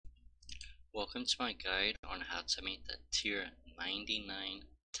Welcome to my guide on how to make the tier 99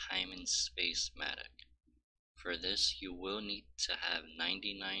 time and space Mattock. For this you will need to have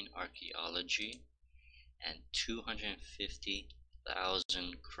 99 Archaeology and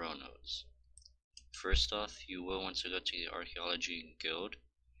 250,000 Chronotes. First off, you will want to go to the Archaeology Guild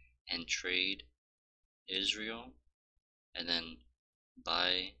and trade Israel and then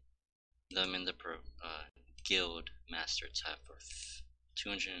buy them in the Guildmaster tab for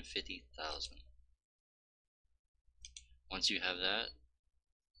 250,000. Once you have that,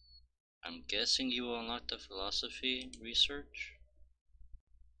 I'm guessing you will unlock the philosophy research.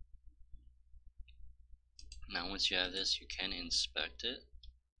 Now once you have this, you can inspect it.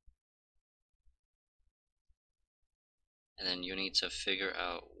 And then you need to figure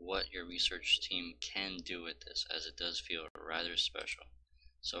out what your research team can do with this, as it does feel rather special.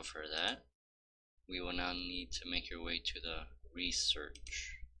 So for that, we will now need to make your way to the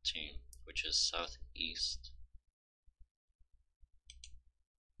research team, which is southeast.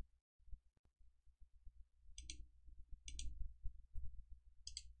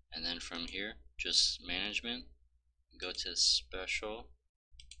 And then from here, just management, go to special,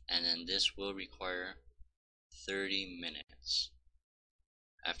 and then this will require 30 minutes.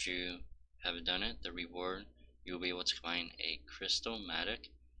 After you have done it, the reward, you'll be able to combine a crystal Mattock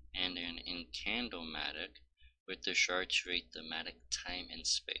and an Imcando Mattock with the shard to rate the Mattock time and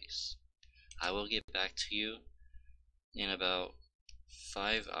space. I will get back to you in about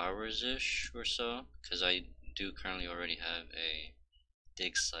 5 hours ish or so, because I do currently already have a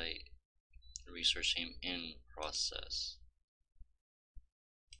Digsite research team in process.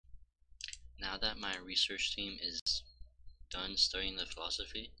 Now that my research team is done studying the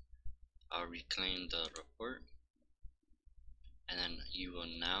philosophy, I'll reclaim the report, and then you will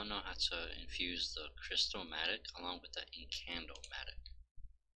now know how to infuse the crystal Mattock along with the Imcando Mattock.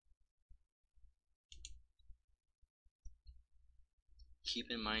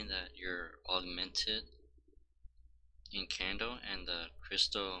 Keep in mind that your augmented Imcando and the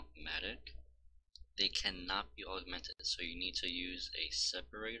crystal Mattock, they cannot be augmented, so you need to use a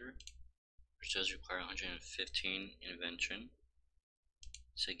separator, which does require 115 invention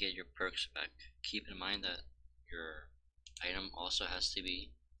to get your perks back. Keep in mind that your item also has to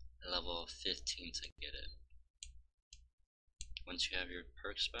be level 15 to get it. Once you have your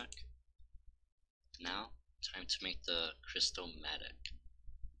perks back, now time to make the crystal Mattock.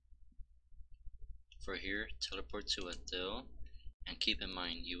 For here, teleport to a Thill, and keep in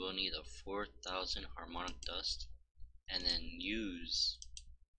mind you will need a 4,000 harmonic dust, and then use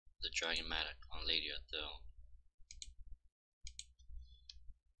the dragon Mattock on Lady Thill.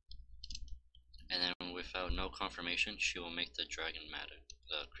 And then without no confirmation, she will make the dragon Mattock,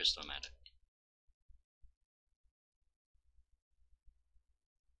 the crystal Mattock.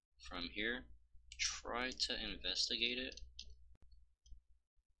 From here, try to investigate it,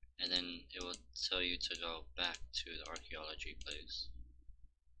 and then it will tell you to go back to the archaeology place.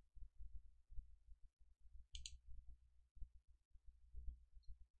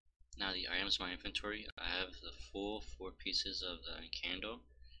 Now the items in my inventory, I have the full 4 pieces of the Imcando.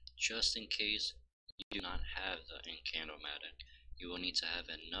 Just in case you do not have the Imcando Mattock, you will need to have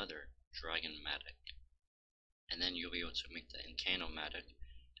another dragon Mattock, and then you'll be able to make the Imcando Mattock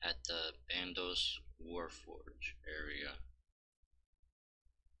at the Bandos Warforge area.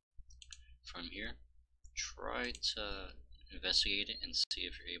 From here, try to investigate it and see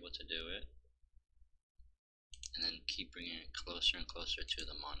if you're able to do it, and then keep bringing it closer and closer to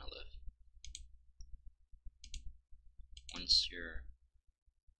the monolith. Once you're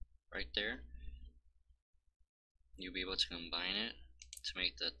right there, you'll be able to combine it to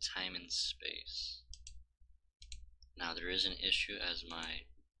make the time and space. Now there is an issue, as my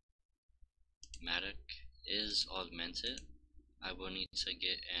Mattock is augmented. I will need to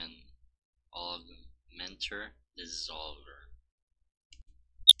get an Augmentor Dissolver.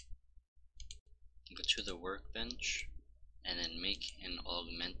 Go to the workbench and then make an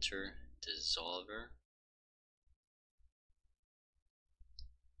Augmentor Dissolver.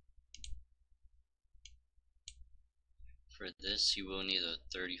 For this you will need a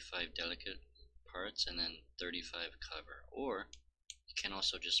 35 delicate parts and then 35 cover, or you can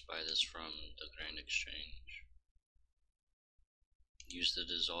also just buy this from the Grand Exchange. Use the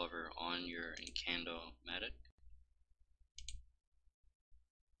dissolver on your Imcando Mattock,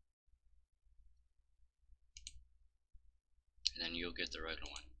 and then you'll get the right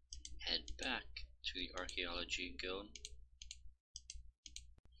one. Head back to the Archaeology Guild,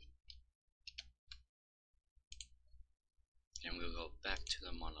 and we'll go back to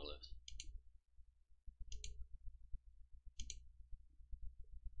the monolith.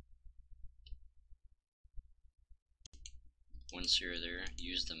 once you're there,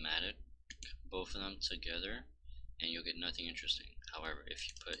 use the Mattock, both of them together, and you'll get nothing interesting. However, if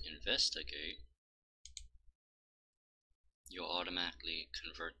you put investigate, you'll automatically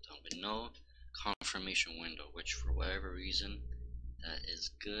convert them with no confirmation window, which for whatever reason, that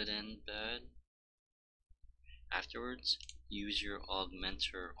is good and bad. Afterwards, use your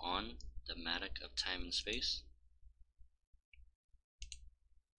augmenter on the Mattock of time and space.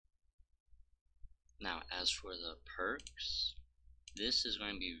 Now, as for the perks, this is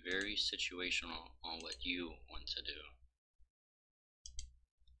going to be very situational on what you want to do.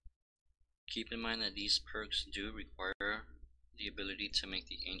 Keep in mind that these perks do require the ability to make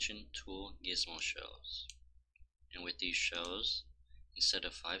the ancient tool gizmo shells. And with these shells, instead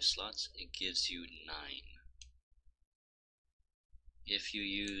of 5 slots, it gives you 9. If you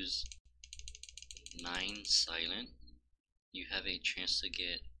use 9 silent, you have a chance to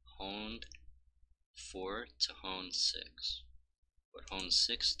get honed 4 to hone 6. What hone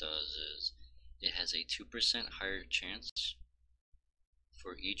 6 does is it has a 2% higher chance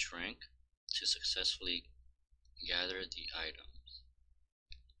for each rank to successfully gather the items,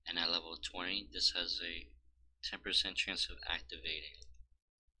 and at level 20 this has a 10% chance of activating.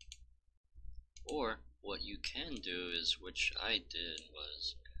 Or what you can do is, which I did,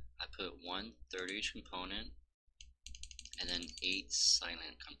 was I put 1 30-inch component and then 8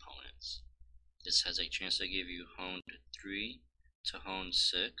 silent components. This has a chance to give you honed 3 to hone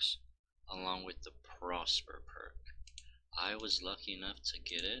 6 along with the prosper perk. I was lucky enough to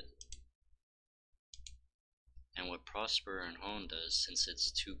get it, and what prosper and hone does, since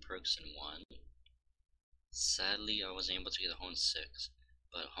it's 2 perks in 1, sadly I wasn't able to get a hone 6,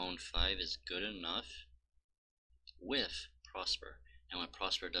 but hone 5 is good enough with prosper. And what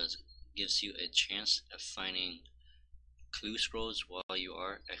prosper does, gives you a chance of finding clue scrolls while you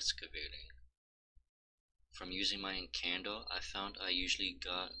are excavating. From using my Imcando, I found I usually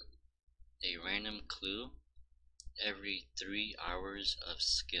got a random clue every 3 hours of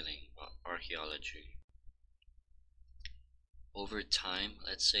skilling archaeology. Over time,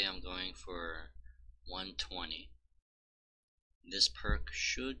 let's say I'm going for 120. This perk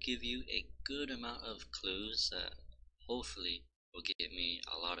should give you a good amount of clues that hopefully will get me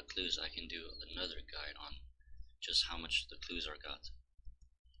a lot of clues. I can do another guide on just how much the clues are got.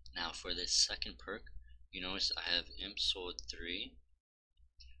 Now for this second perk, you notice I have Imp Soul 3.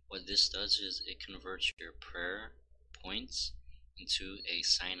 What this does is it converts your prayer points into a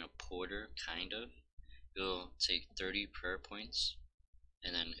sign of porter, kind of. It'll take 30 prayer points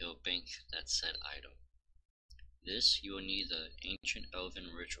and then it'll bank that said item. This you will need the Ancient Elven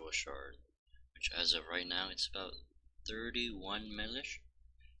Ritual Shard, which as of right now it's about 31 millish.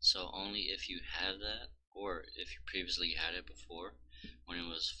 So only if you have that, or if you previously had it before when it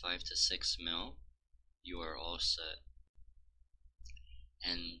was 5 to 6 mil, you are all set.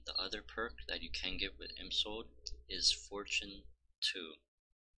 And the other perk that you can get with Imsold is Fortune 2.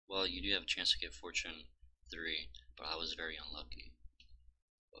 Well, you do have a chance to get Fortune 3, but I was very unlucky.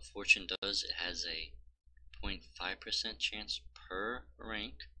 What Fortune does, it has a 0.5% chance per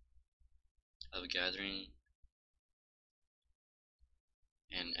rank of gathering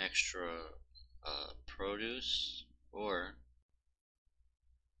an extra produce or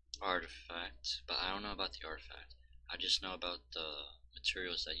artifact, but I don't know about the artifact. I just know about the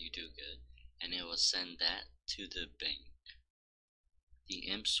materials that you do get, and it will send that to the bank. The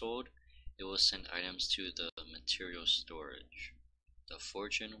Imp Sword, it will send items to the material storage. The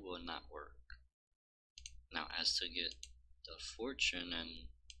Fortune will not work. Now, as to get the Fortune and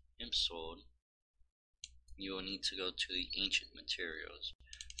Imp Sword, you will need to go to the Ancient Materials.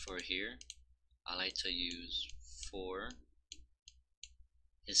 For here, I like to use 4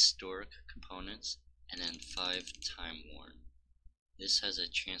 historic components and then 5 time worn. This has a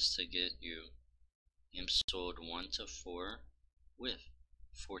chance to get you Imp Sword 1 to 4 with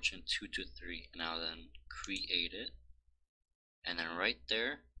Fortune 2 to 3, and I'll then create it, and then right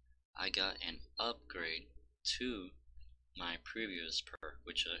there I got an upgrade to my previous perk,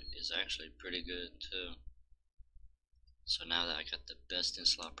 which is actually pretty good too. So now that I got the best in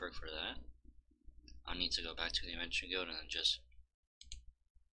slot perk for that, I'll need to go back to the Invention Guild and then just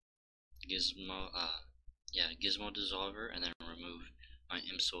Gizmo Dissolver, and then remove my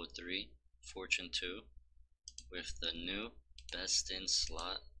Imsold 3, Fortune 2, with the new best in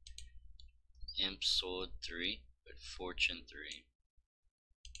slot Imsold 3 with Fortune 3.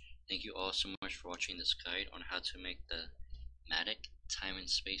 Thank you all so much for watching this guide on how to make the Mattock Time and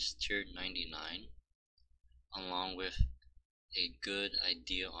Space Tier 99, along with a good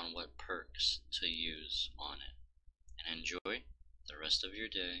idea on what perks to use on it. And enjoy the rest of your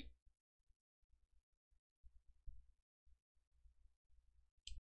day.